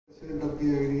President of the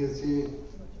IDSA,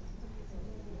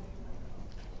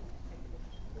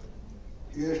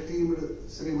 esteemed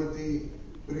Srimati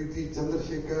Preeti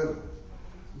Chandrasekhar,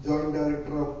 Joint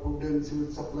Director of Food and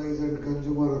Civil Supplies and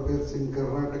Consumer Affairs in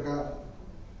Karnataka,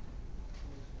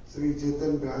 Sri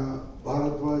Chetan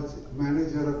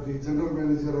Bharadwaj, General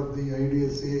Manager of the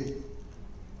IDSA,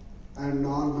 and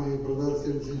all my brothers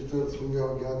and sisters who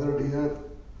have gathered here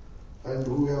and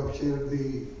who have shared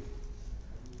the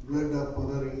blood of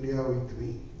Mother India with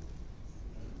me.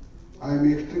 I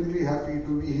am extremely happy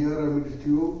to be here amidst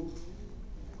you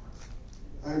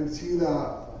and see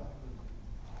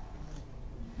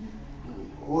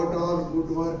what all good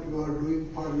work you are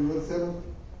doing for yourself,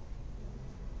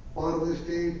 for the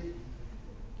state,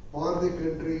 for the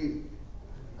country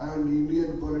and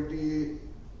Indian polity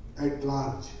at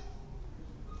large.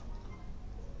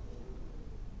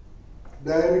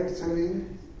 Direct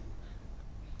selling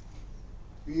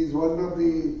is one of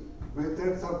the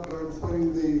methods of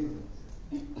transferring the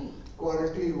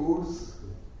quality goods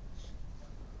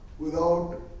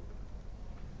without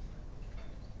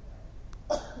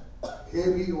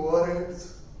heavy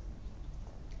overheads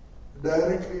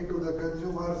directly to the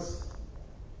consumers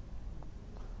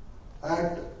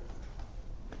at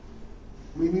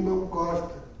minimum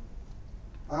cost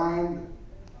and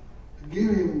give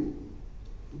him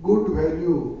good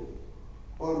value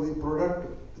for the product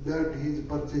that he is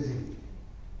purchasing.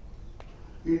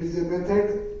 It is a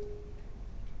method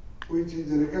which is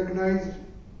recognized,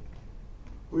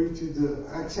 which is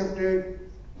accepted,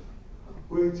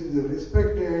 which is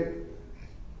respected,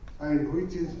 and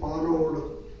which is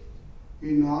followed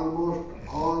in almost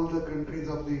all the countries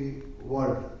of the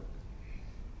world.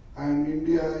 And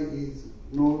India is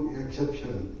no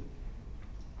exception.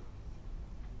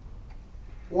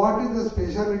 What is the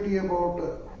speciality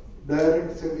about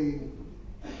direct selling?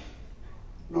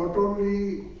 Not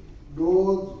only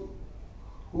those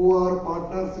who are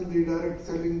partners in the direct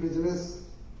selling business,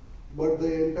 but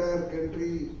the entire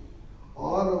country,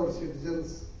 all our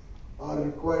citizens are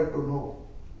required to know.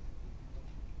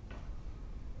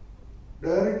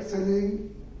 Direct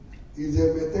selling is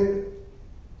a method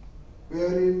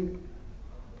wherein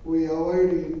we avoid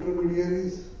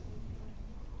intermediaries,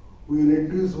 we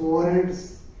reduce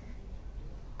overheads,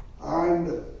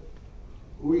 and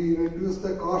we reduce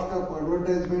the cost of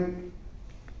advertisement,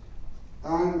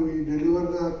 and we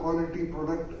deliver the quality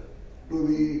product to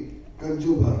the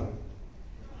consumer.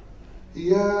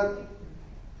 Here,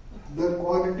 the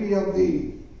quality of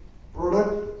the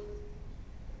product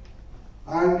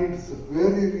and its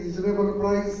very reasonable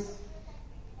price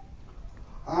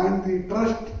and the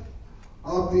trust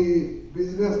of the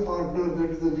business partner,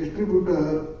 that is the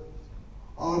distributor,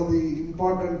 are the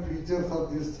important features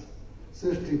of this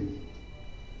system.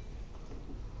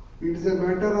 It is a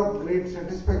matter of great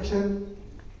satisfaction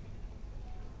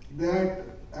that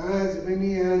as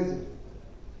many as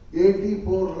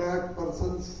 84 lakh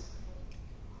persons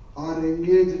are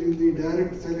engaged in the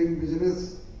direct selling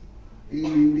business in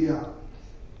India.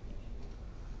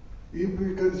 If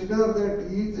we consider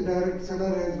that each direct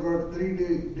seller has got 3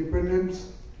 dependents,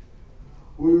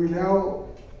 we will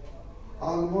have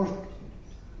almost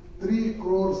 3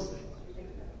 crores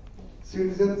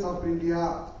citizens of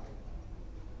India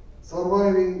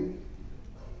surviving,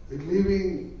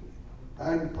 living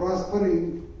and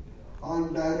prospering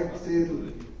on direct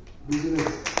sale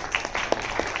business.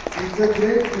 It's a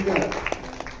great figure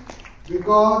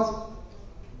because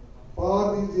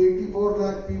for these 84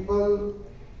 lakh people,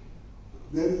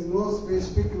 there is no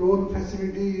specific loan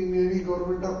facility in any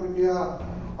Government of India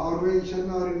organization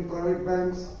or in private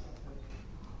banks.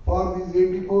 For these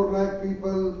 84 lakh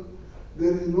people,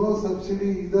 there is no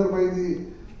subsidy either by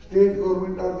the state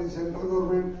government or the central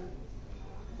government.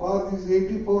 For these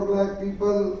 84 lakh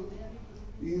people,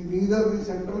 neither the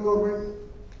central government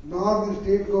nor the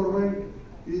state government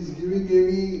is giving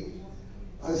any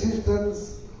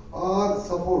assistance or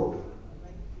support.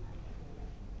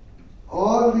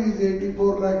 All these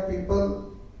 84 lakh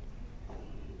people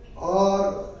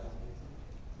are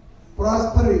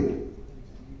prospering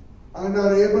and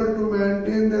are able to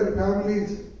maintain their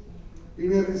families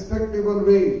in a respectable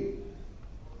way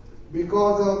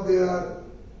because of their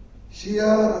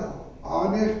sheer,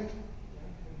 honest,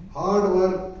 hard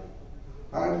work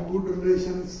and good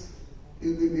relations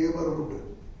in the neighborhood.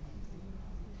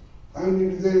 And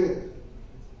it is a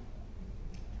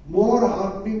more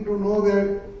heartening to know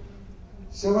that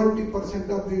 70%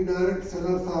 of the direct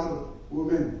sellers are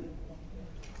women.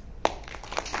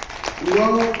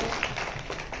 Without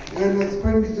an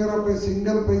expenditure of a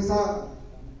single paisa,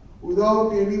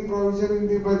 without any provision in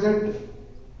the budget,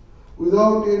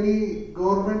 without any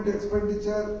government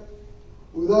expenditure,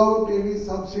 without any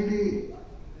subsidy.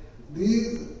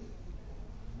 These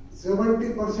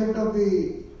 70% of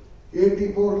the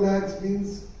 84 lakhs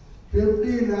means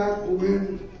 50 lakh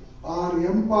women are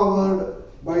empowered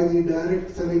by the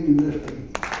direct selling industry.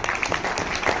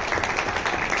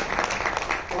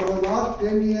 For the last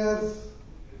 10 years,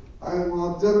 I am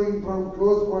observing from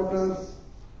close quarters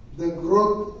the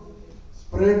growth,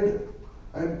 spread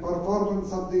and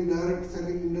performance of the direct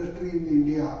selling industry in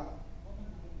India.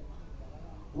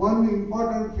 One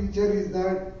important feature is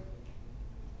that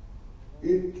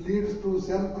it leads to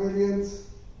self-reliance,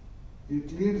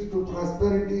 it leads to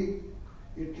prosperity,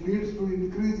 it leads to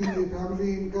increase in the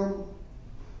family income,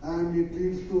 and it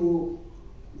leads to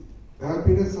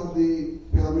happiness of the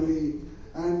family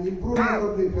and improvement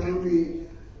of the family,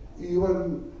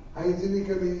 even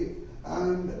hygienically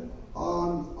and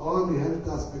on all the health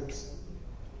aspects.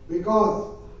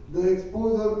 Because the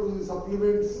exposure to the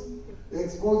supplements,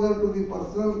 exposure to the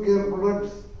personal care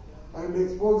products, and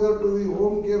exposure to the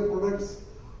home care products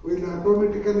will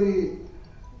automatically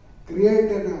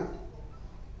create an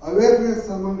awareness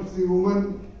amongst the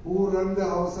women who run the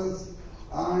houses,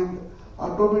 and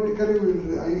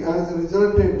automatically has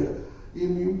resulted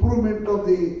in improvement of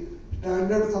the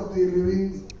standards of the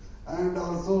living and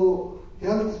also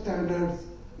health standards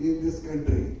in this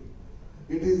country.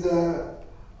 It is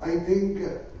I think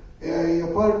a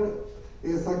effort,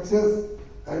 a success,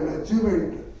 an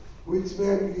achievement which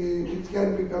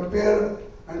can be compared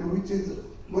and which is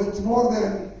much more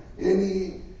than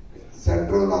any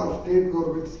central or state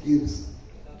government schemes.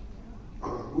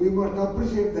 We must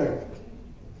appreciate that.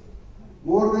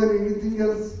 More than anything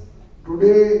else,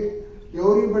 today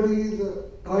everybody is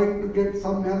trying to get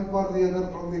some help or the other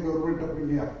from the government of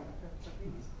India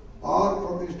or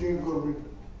from the state government.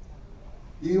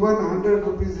 Even 100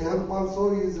 rupees help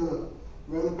also is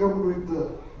welcomed with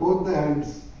both the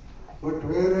hands. But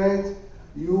whereas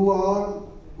you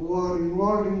all who are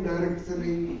involved in direct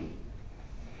selling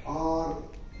are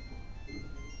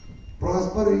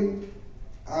prospering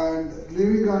and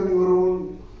living on your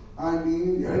own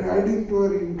and adding to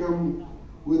your income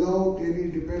without any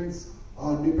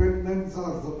dependence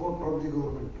or support from the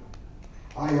government.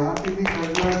 I heartily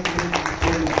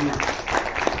congratulate you.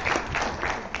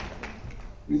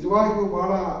 ನಿಜವಾಗಿಯೂ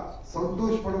ಬಹಳ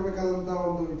ಸಂತೋಷ ಪಡಬೇಕಾದಂತ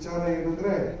ಒಂದು ವಿಚಾರ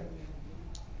ಏನಂದ್ರೆ,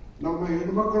 ನಮ್ಮ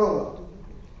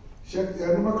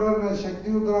ಹೆಣ್ಮಕ್ಕಳನ್ನ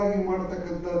ಶಕ್ತಿಯುತರಾಗಿ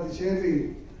ಮಾಡತಕ್ಕಂಥ ದಿಶೆಯಲ್ಲಿ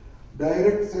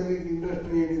direct selling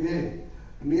industry ಏನಿದೆ,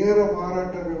 ನೇರ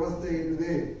ಮಾರಾಟ ವ್ಯವಸ್ಥೆ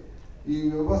ಏನಿದೆ, ಈ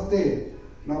ವ್ಯವಸ್ಥೆ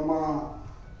ನಮ್ಮ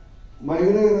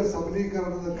ಮಹಿಳೆಯರ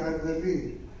ಸಬಲೀಕರಣದ ಕಾರ್ಯದಲ್ಲಿ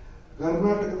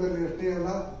ಕರ್ನಾಟಕದಲ್ಲಿ ಅಷ್ಟೇ ಅಲ್ಲ,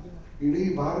 ಇಡೀ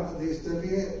ಭಾರತ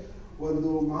ದೇಶದಲ್ಲಿಯೇ ಒಂದು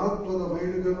ಮಹತ್ವದ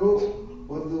ಮೈಲಿಗಲ್ಲು,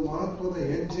 ಒಂದು ಮಹತ್ವದ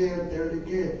ಹೆಜ್ಜೆ ಅಂತ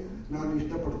ಹೇಳಲಿಕ್ಕೆ ನಾನು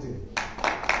ಇಷ್ಟಪಡ್ತೀನಿ.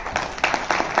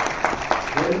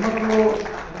 ಹೆಣ್ಮಕ್ಳು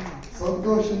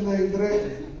ಸಂತೋಷದಿಂದ ಇದ್ರೆ,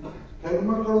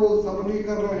 ಹೆಣ್ಮಕ್ಳ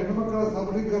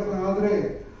ಸಬಲೀಕರಣ ಆದ್ರೆ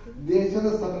ದೇಶದ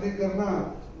ಸಬಲೀಕರಣ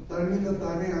ತನ್ನಿಂದ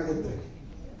ತಾನೇ ಆಗುತ್ತೆ.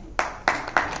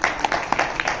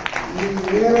 ಈ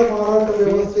ನೇರ ಮಾರಾಟ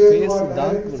ವ್ಯವಸ್ಥೆ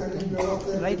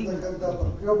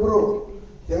ಪ್ರತಿಯೊಬ್ಬರು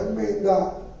ಹೆಮ್ಮೆಯಿಂದ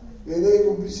ಎದೆ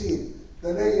ಉಬ್ಬಿಸಿ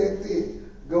ತಲೆ ಎತ್ತಿ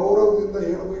ಗೌರವದಿಂದ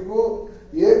ಹೇಳಬೇಕು.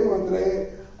 ಏನು ಅಂದ್ರೆ,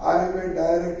 I am A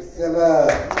direct seller.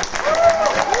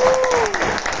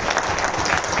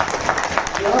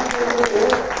 ಯಾಕಂದ್ರೆ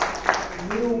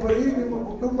ನೀವು ಬರೀ ನಿಮ್ಮ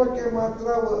ಕುಟುಂಬಕ್ಕೆ ಮಾತ್ರ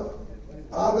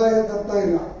ಆದಾಯ ತರ್ತಾ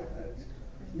ಇಲ್ಲ,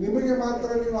 ನಿಮಗೆ ಮಾತ್ರ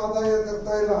ನೀವು ಆದಾಯ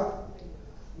ತರ್ತಾ ಇಲ್ಲ,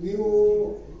 ನೀವು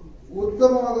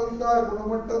ಉತ್ತಮವಾದಂತಹ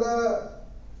ಗುಣಮಟ್ಟದ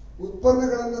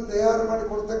ಉತ್ಪನ್ನಗಳನ್ನು ತಯಾರು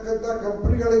ಮಾಡಿಕೊಡ್ತಕ್ಕಂಥ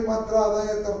ಕಂಪನಿಗಳಿಗೆ ಮಾತ್ರ ಆದಾಯ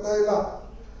ತರ್ತಾ ಇಲ್ಲ,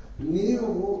 ನೀವು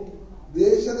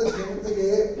ದೇಶದ ಜನತೆಗೆ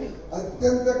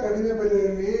ಅತ್ಯಂತ ಕಡಿಮೆ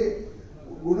ಬೆಲೆಯಲ್ಲಿ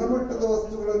ಗುಣಮಟ್ಟದ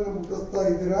ವಸ್ತುಗಳನ್ನು ಮುಟ್ಟಿಸ್ತಾ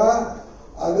ಇದ್ದೀರಾ.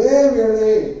 ಅದೇ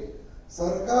ವೇಳೆ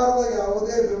ಸರ್ಕಾರದ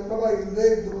ಯಾವುದೇ ಬೆಂಬಲ ಇಲ್ಲದೆ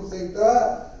ಇದ್ರೂ ಸಹಿತ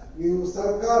ನೀವು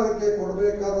ಸರ್ಕಾರಕ್ಕೆ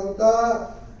ಕೊಡಬೇಕಾದಂತ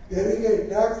ತೆರಿಗೆ,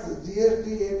 ಟ್ಯಾಕ್ಸ್, GST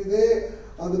ಏನಿದೆ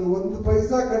ಅದನ್ನು 1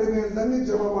 ಪೈಸಾ ಕಡಿಮೆ ಇಲ್ಲದಂಗೆ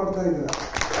ಜಮಾ ಮಾಡ್ತಾ ಇದ್ದೀರಾ.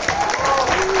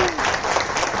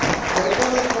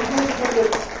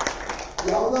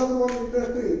 ಯಾವುದಾದ್ರೂ ಒಂದು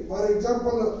ಇಂಡಸ್ಟ್ರಿ, ಫಾರ್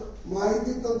ಎಕ್ಸಾಂಪಲ್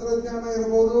ಮಾಹಿತಿ ತಂತ್ರಜ್ಞಾನ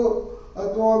ಇರ್ಬೋದು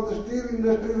ಅಥವಾ ಒಂದು ಸ್ಟೀಲ್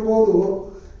ಇಂಡಸ್ಟ್ರಿ ಇರ್ಬೋದು,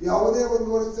 ಯಾವುದೇ ಒಂದು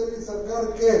ವರ್ಷದಲ್ಲಿ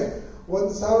ಸರ್ಕಾರಕ್ಕೆ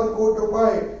 1,000 ಕೋಟಿ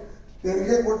ರೂಪಾಯಿ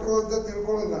ತೆರಿಗೆ ಕೊಟ್ಟರು ಅಂತ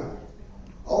ತಿಳ್ಕೊಳ್ಳೋಣ.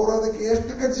 ಅವ್ರು ಅದಕ್ಕೆ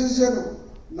ಎಷ್ಟು ಕನ್ಸೆಷನ್,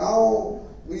 ನಾವು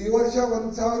ಈ ವರ್ಷ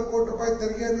 1,000 ಕೋಟಿ ರೂಪಾಯಿ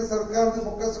ತೆರಿಗೆಯನ್ನು ಸರ್ಕಾರದ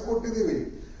ಬೊಕ್ಕಸ ಕೊಟ್ಟಿದ್ದೀವಿ,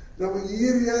 ನಮಗೆ ಈ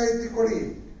ರಿಯಾಯಿತಿ ಕೊಡಿ,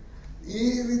 ಈ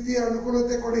ರೀತಿ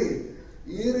ಅನುಕೂಲತೆ ಕೊಡಿ,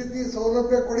 ಈ ರೀತಿ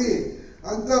ಸೌಲಭ್ಯ ಕೊಡಿ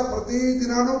ಅಂತ ಪ್ರತಿ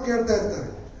ದಿನಾನೂ ಕೇಳ್ತಾ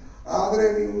ಇರ್ತಾರೆ. ಆದರೆ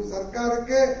ನೀವು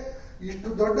ಸರ್ಕಾರಕ್ಕೆ ಇಷ್ಟು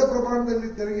ದೊಡ್ಡ ಪ್ರಮಾಣದಲ್ಲಿ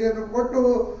ತೆರಿಗೆಯನ್ನು ಕೊಟ್ಟು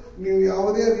ನೀವು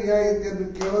ಯಾವುದೇ ರಿಯಾಯಿತಿಯನ್ನು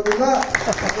ಕೇಳೋದಿಲ್ಲ.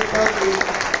 ಅದಕ್ಕಾಗಿ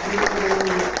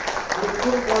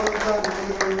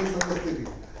ಸಲ್ಲಿಸ್ತೀವಿ.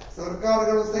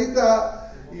 ಸರ್ಕಾರಗಳು ಸಹಿತ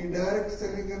ಈ ಡೈರೆಕ್ಟ್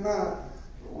ಸೆಲ್ಲಿಂಗ್ ಅನ್ನ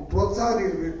ಪ್ರೋತ್ಸಾಹ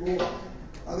ನೀಡಬೇಕು,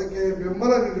 ಅದಕ್ಕೆ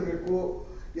ಬೆಂಬಲ ನೀಡಬೇಕು.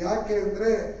 ಯಾಕೆ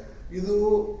ಅಂದ್ರೆ ಇದು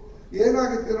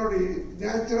ಏನಾಗುತ್ತೆ ನೋಡಿ,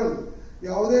 ನ್ಯಾಚುರಲ್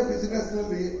ಯಾವುದೇ ಬಿಸಿನೆಸ್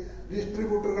ನಲ್ಲಿ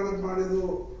ಡಿಸ್ಟ್ರಿಬ್ಯೂಟರ್ಗಳನ್ನು ಮಾಡಿದ್ದು,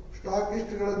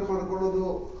 ಸ್ಟಾಕಿಸ್ಟ್ಗಳನ್ನು ಮಾಡ್ಕೊಳ್ಳೋದು,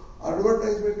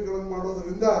 ಅಡ್ವರ್ಟೈಸ್ಮೆಂಟ್ಗಳನ್ನು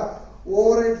ಮಾಡೋದ್ರಿಂದ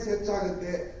ಓವರ್ ಹೆಡ್ಸ್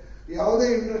ಹೆಚ್ಚಾಗುತ್ತೆ. ಯಾವುದೇ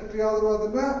ಇಂಡಸ್ಟ್ರಿ ಆದರೂ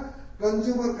ಅದನ್ನ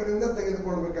ಕನ್ಸ್ಯೂಮರ್ ಕಡೆಯಿಂದ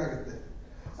ತೆಗೆದುಕೊಳ್ಬೇಕಾಗುತ್ತೆ.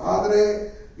 ಆದರೆ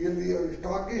ಇಲ್ಲಿ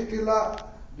ಸ್ಟಾಕಿಸ್ಟ್ ಇಲ್ಲ,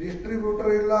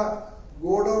 ಡಿಸ್ಟ್ರಿಬ್ಯೂಟರ್ ಇಲ್ಲ,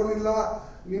 ಗೋಡೌನ್ ಇಲ್ಲ.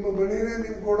 ನಿಮ್ಮ ಮನೆಯೇ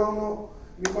ನಿಮ್ಮ ಗೋಡೌನು,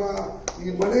 ನಿಮ್ಮ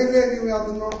ಈ ಮನೆಯಲ್ಲೇ ನೀವು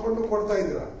ಅದನ್ನ ನೋಡ್ಕೊಂಡು ಕೊಡ್ತಾ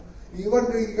ಇದ್ದೀರಾ. ಈವನ್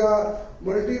ಈಗ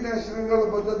ಮಲ್ಟಿ ನ್ಯಾಷನಲ್ಗಳು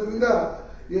ಬಂದದ್ರಿಂದ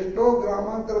ಎಷ್ಟೋ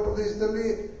ಗ್ರಾಮಾಂತರ ಪ್ರದೇಶದಲ್ಲಿ,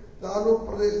 ತಾಲೂಕು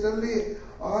ಪ್ರದೇಶದಲ್ಲಿ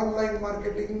ಆನ್ಲೈನ್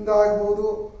ಮಾರ್ಕೆಟಿಂಗ್ ಇಂದ ಆಗ್ಬೋದು,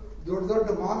 ದೊಡ್ಡ ದೊಡ್ಡ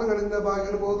ಮಾಲ್ಗಳಿಂದ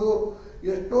ಆಗಿರ್ಬೋದು,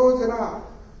 ಎಷ್ಟೋ ಜನ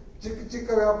ಚಿಕ್ಕ ಚಿಕ್ಕ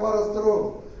ವ್ಯಾಪಾರಸ್ಥರು,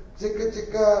 ಚಿಕ್ಕ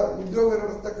ಚಿಕ್ಕ ಉದ್ಯೋಗ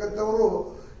ನಡೆಸ್ತಕ್ಕಂಥವರು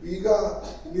ಈಗ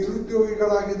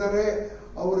ನಿರುದ್ಯೋಗಿಗಳಾಗಿದ್ದಾರೆ.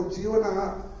 ಅವರ ಜೀವನ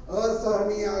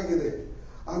ಅಸಹನೀಯ ಆಗಿದೆ.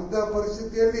 ಅಂತ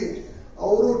ಪರಿಸ್ಥಿತಿಯಲ್ಲಿ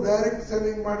ಅವರು ಡೈರೆಕ್ಟ್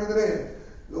ಸೆಲ್ಲಿಂಗ್ ಮಾಡಿದರೆ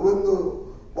ಒಂದು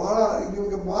ಬಹಳ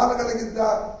ನಿಮಗೆ ಮಾಲ್ಗಳಿಗಿಂತ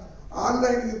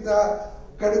ಆನ್ಲೈನ್ಗಿಂತ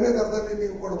ಕಡಿಮೆ ದರದಲ್ಲಿ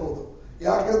ನೀವು ಕೊಡಬಹುದು.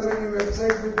 ಯಾಕಂದ್ರೆ ನೀವು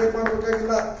ವೆಬ್ಸೈಟ್ ಮೇಂಟೈನ್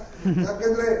ಮಾಡಬೇಕಾಗಿಲ್ಲ.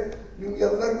 ಯಾಕಂದ್ರೆ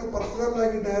ನಿಮ್ಗೆಲ್ಲರಿಗೂ ಪರ್ಸನಲ್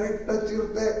ಆಗಿ ಡೈರೆಕ್ಟ್ ಟಚ್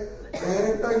ಇರುತ್ತೆ.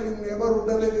 ಡೈರೆಕ್ಟ್ ಆಗಿ ನಿಮ್ಮ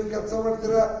ನೇಬರ್ಹುಡ್ ಅಲ್ಲಿ ನೀವು ಕೆಲಸ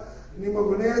ಮಾಡ್ತೀರಾ. ನಿಮ್ಮ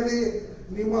ಮನೆಯಲ್ಲಿ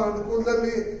ನಿಮ್ಮ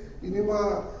ಅನುಕೂಲದಲ್ಲಿ ನಿಮ್ಮ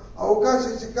ಅವಕಾಶ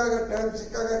ಸಿಕ್ಕಾಗ, ಟೈಮ್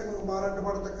ಸಿಕ್ಕಾಗ ನಿಮಗೆ ಮಾರಾಟ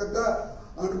ಮಾಡತಕ್ಕಂಥ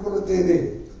ಅನುಕೂಲತೆ ಇದೆ.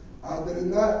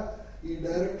 ಆದ್ದರಿಂದ ಈ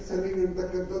ಡೈರೆಕ್ಟ್ ಸೆಲ್ಲಿಂಗ್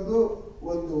ಇರ್ತಕ್ಕಂಥದ್ದು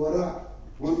ಒಂದು ವರ,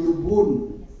 ಒಂದು boon.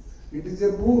 It is A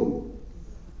boon.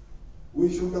 We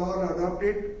should all adapt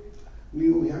it.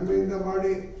 ನೀವು ಹೆಮ್ಮೆಯಿಂದ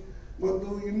ಮಾಡಿ. ಮತ್ತು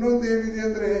ಇನ್ನೊಂದು ಏನಿದೆ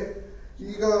ಅಂದ್ರೆ,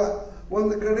 ಈಗ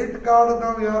ಒಂದು ಕ್ರೆಡಿಟ್ ಕಾರ್ಡ್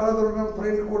ನಾವು ಯಾರಾದರೂ ನಮ್ಮ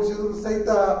ಫ್ರೆಂಡ್ ಕೊಡಿಸಿದ್ರು ಸಹಿತ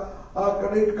ಆ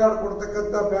ಕ್ರೆಡಿಟ್ ಕಾರ್ಡ್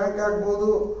ಕೊಡ್ತಕ್ಕಂಥ ಬ್ಯಾಂಕ್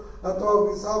ಆಗ್ಬೋದು, ಅಥವಾ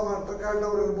ವಿಸಾ ಮಾಸ್ಟರ್ ಕಾರ್ಡ್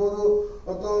ಅವ್ರು ಇರ್ಬೋದು,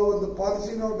 ಅಥವಾ ಒಂದು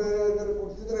ಪಾಲಿಸಿ ನಾವು ಬೇರೆ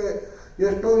ಕೊಡ್ತಿದ್ರೆ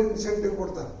ಎಷ್ಟೋ ಇನ್ಸೆಂಟಿವ್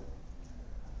ಕೊಡ್ತಾರೆ.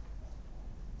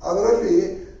 ಅದರಲ್ಲಿ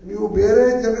ನೀವು ಬೇರೆ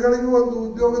ಜನಗಳಿಗೂ ಒಂದು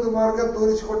ಉದ್ಯೋಗದ ಮಾರ್ಗ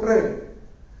ತೋರಿಸಿಕೊಟ್ರೆ,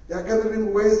 ಯಾಕಂದ್ರೆ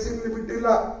ನಿಮ್ಗೆ ವಯಸ್ಸಿನ ಲಿಮಿಟ್ ಇಲ್ಲ,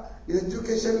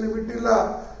 ಎಜುಕೇಶನ್ ಲಿಮಿಟ್ ಇಲ್ಲ,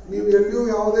 ನೀವು ಎಲ್ಲಿಯೂ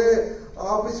ಯಾವುದೇ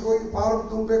ಆಫೀಸ್ಗೆ ಹೋಗಿ ಫಾರ್ಮ್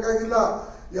ತುಂಬಬೇಕಾಗಿಲ್ಲ,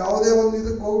 ಯಾವುದೇ ಒಂದು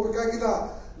ಇದಕ್ಕೆ ಹೋಗ್ಬೇಕಾಗಿಲ್ಲ.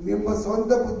 ನಿಮ್ಮ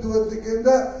ಸ್ವಂತ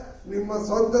ಬುದ್ಧಿವಂತಿಕೆಯಿಂದ, ನಿಮ್ಮ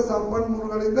ಸ್ವಂತ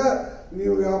ಸಂಪನ್ಮೂಲಗಳಿಂದ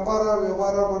ನೀವು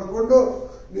ವ್ಯವಹಾರ ಮಾಡಿಕೊಂಡು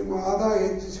ನಿಮ್ಮ ಆದಾಯ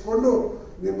ಹೆಚ್ಚಿಸಿಕೊಂಡು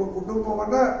ನಿಮ್ಮ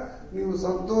ಕುಟುಂಬವನ್ನ ನೀವು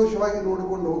ಸಂತೋಷವಾಗಿ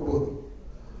ನೋಡಿಕೊಂಡು ಹೋಗ್ಬೋದು.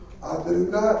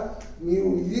 ಆದ್ದರಿಂದ ನೀವು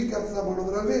ಈ ಕೆಲಸ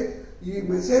ಮಾಡೋದ್ರಲ್ಲಿ ಈ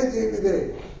ಮೆಸೇಜ್ ಏನಿದೆ,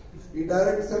 ಈ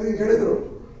ಡೈರೆಕ್ಟ್ ಸೆಲ್ಲಿಂಗ್ ಹೇಳಿದ್ರು,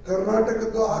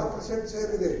 ಕರ್ನಾಟಕದ್ದು 6%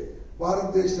 ಶೇರ್ ಇದೆ ಭಾರತ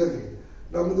ದೇಶದಲ್ಲಿ.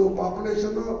 ನಮ್ದು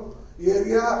ಪಾಪ್ಯುಲೇಷನ್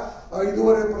ಏರಿಯಾ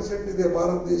 5.5% ಇದೆ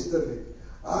ಭಾರತ ದೇಶದಲ್ಲಿ.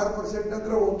 6%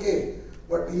 ಅಂದ್ರೆ ಓಕೆ,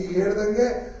 ಬಟ್ ಈಗ ಹೇಳ್ದಂಗೆ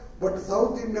ಬಟ್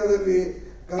ಸೌತ್ ಇಂಡಿಯಾದಲ್ಲಿ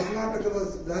ಕರ್ನಾಟಕದ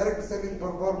ಡೈರೆಕ್ಟ್ ಸೆಲ್ಲಿಂಗ್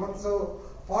ಪರ್ಫಾರ್ಮೆನ್ಸ್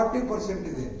 40%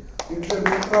 ಇದೆ. It's A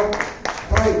matter of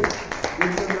pride,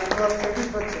 it's A matter of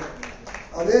satisfaction.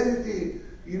 ಅದೇ ರೀತಿ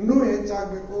ಇನ್ನೂ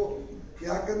ಹೆಚ್ಚಾಗಬೇಕು.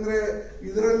 ಯಾಕಂದ್ರೆ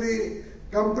ಇದರಲ್ಲಿ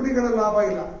ಕಂಪನಿಗಳ ಲಾಭ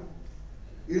ಇಲ್ಲ.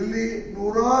 ಇಲ್ಲಿ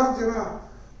ನೂರಾರು ಜನ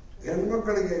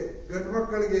ಹೆಣ್ಮಕ್ಕಳಿಗೆ, ಗಂಡು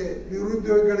ಮಕ್ಕಳಿಗೆ,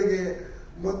 ನಿರುದ್ಯೋಗಿಗಳಿಗೆ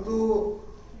ಮತ್ತು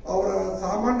ಅವರ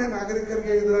ಸಾಮಾನ್ಯ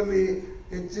ನಾಗರಿಕರಿಗೆ ಇದರಲ್ಲಿ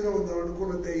ಹೆಚ್ಚಿನ ಒಂದು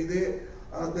ಅನುಕೂಲತೆ ಇದೆ.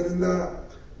 ಆದ್ದರಿಂದ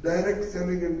ಡೈರೆಕ್ಟ್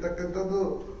ಸೆಲ್ಲಿಂಗ್ ಅಂತಕ್ಕಂಥದ್ದು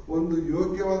ಒಂದು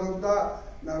ಯೋಗ್ಯವಾದಂತ,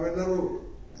 ನಾವೆಲ್ಲರೂ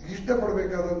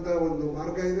ಇಷ್ಟಪಡಬೇಕಾದಂತ ಒಂದು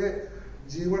ಮಾರ್ಗ ಇದೆ,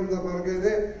 ಜೀವನದ ಮಾರ್ಗ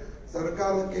ಇದೆ,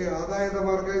 ಸರ್ಕಾರಕ್ಕೆ ಆದಾಯದ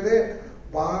ಮಾರ್ಗ ಇದೆ,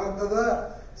 ಭಾರತದ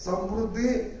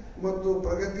ಸಮೃದ್ಧಿ ಮತ್ತು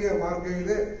ಪ್ರಗತಿಯ ಮಾರ್ಗ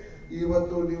ಇದೆ.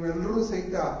 ಇವತ್ತು ನೀವೆಲ್ಲರೂ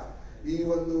ಸಹಿತ ಈ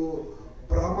ಒಂದು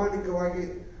ಪ್ರಾಮಾಣಿಕವಾಗಿ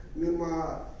ನಿಮ್ಮ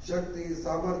ಶಕ್ತಿ,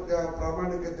 ಸಾಮರ್ಥ್ಯ,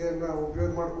 ಪ್ರಾಮಾಣಿಕತೆಯನ್ನ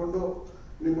ಉಪಯೋಗ ಮಾಡಿಕೊಂಡು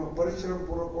ನಿಮ್ಮ ಪರಿಶ್ರಮ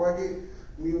ಪೂರ್ವಕವಾಗಿ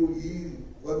ನೀವು ಈ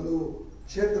ಒಂದು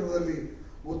ಕ್ಷೇತ್ರದಲ್ಲಿ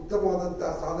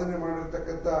ಉತ್ತಮವಾದಂತಹ ಸಾಧನೆ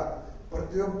ಮಾಡಿರ್ತಕ್ಕಂಥ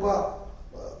ಪ್ರತಿಯೊಬ್ಬ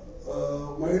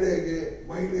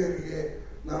ಮಹಿಳೆಯರಿಗೆ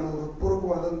ನಾನು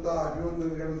ಹೃತ್ಪೂರ್ವಕವಾದಂತಹ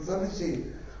ಅಭಿನಂದನೆಗಳನ್ನು ಸಲ್ಲಿಸಿ,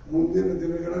 ಮುಂದಿನ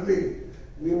ದಿನಗಳಲ್ಲಿ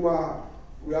ನಿಮ್ಮ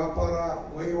ವ್ಯಾಪಾರ,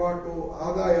 ವಹಿವಾಟು,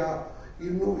 ಆದಾಯ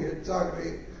ಇನ್ನೂ ಹೆಚ್ಚಾಗಲಿ,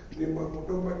 ನಿಮ್ಮ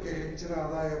ಕುಟುಂಬಕ್ಕೆ ಹೆಚ್ಚಿನ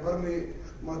ಆದಾಯ ಬರಲಿ.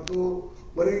 ಮತ್ತು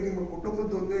ಬರೀ ನಿಮ್ಮ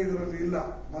ಕುಟುಂಬದೊಂದೇ ಇದರಲ್ಲಿ ಇಲ್ಲ,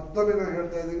 ಮತ್ತೊಮ್ಮೆ ನಾನು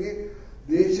ಹೇಳ್ತಾ ಇದ್ದೀನಿ,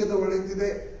 ದೇಶದ ಒಳಿತಿದೆ,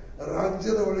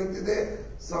 ರಾಜ್ಯದ ಒಳಿತಿದೆ,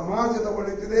 ಸಮಾಜದ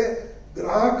ಒಳಿತಿದೆ,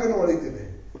 ಗ್ರಾಹಕನ ಒಳಿತಿದೆ.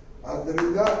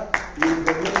 ಆದ್ದರಿಂದ ಈ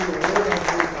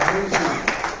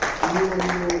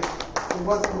ಒಂದು ಶುಭ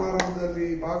ಸಮಾರಂಭದಲ್ಲಿ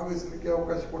ಭಾಗವಹಿಸಲಿಕ್ಕೆ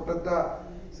ಅವಕಾಶ ಕೊಟ್ಟಂತ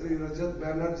ಶ್ರೀ ರಜತ್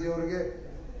ಬ್ಯಾನರ್ಜಿ ಅವರಿಗೆ,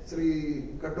 ಶ್ರೀ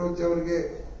ಕಟೋಚ್ ಅವರಿಗೆ,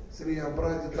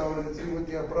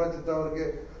 ಶ್ರೀಮತಿ ಅಪರಾಜಿತಾ ಅವರಿಗೆ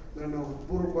ನನ್ನ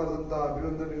ಹೃತ್ಪೂರ್ವಕವಾದಂತಹ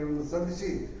ಅಭಿನಂದನೆಗಳನ್ನು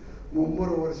ಸಲ್ಲಿಸಿ,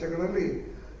 ಮುಂಬರುವ ವರ್ಷಗಳಲ್ಲಿ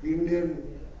ಇಂಡಿಯನ್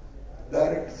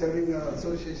ಡೈರೆಕ್ಟ್ ಸೆಲ್ಲಿಂಗ್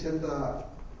ಅಸೋಸಿಯೇಷನ್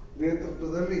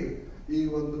ನೇತೃತ್ವದಲ್ಲಿ ಈ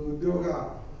ಒಂದು ಉದ್ಯೋಗ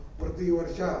ಪ್ರತಿ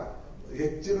ವರ್ಷ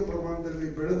ಹೆಚ್ಚಿನ ಪ್ರಮಾಣದಲ್ಲಿ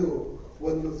ಬೆಳೆದು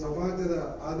ಒಂದು ಸಮಾಜದ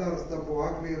ಆಧಾರ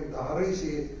ಸ್ತಂಭವಾಗಲಿ ಅಂತ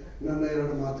ಹಾರೈಸಿ ನನ್ನ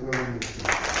ಎರಡು ಮಾತುಗಳನ್ನು ಮುಗಿಸ್ತೇನೆ.